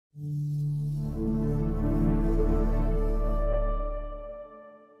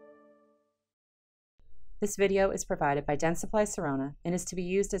This video is provided by Dentsply Sirona and is to be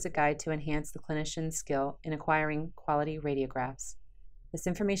used as a guide to enhance the clinician's skill in acquiring quality radiographs. This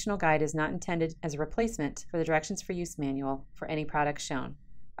informational guide is not intended as a replacement for the Directions for Use manual for any product shown.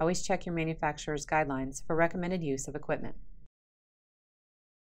 Always check your manufacturer's guidelines for recommended use of equipment.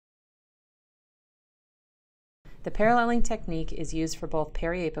 The paralleling technique is used for both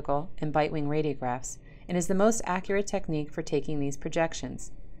periapical and bitewing radiographs and is the most accurate technique for taking these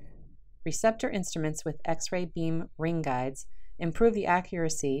projections. Receptor instruments with X-ray beam ring guides improve the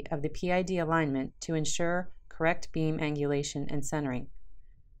accuracy of the PID alignment to ensure correct beam angulation and centering.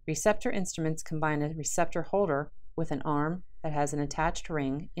 Receptor instruments combine a receptor holder with an arm that has an attached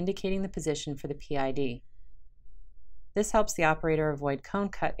ring indicating the position for the PID. This helps the operator avoid cone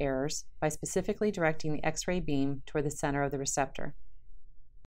cut errors by specifically directing the X-ray beam toward the center of the receptor.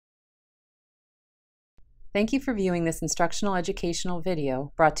 Thank you for viewing this instructional educational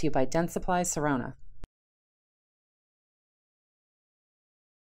video brought to you by Dentsply Sirona.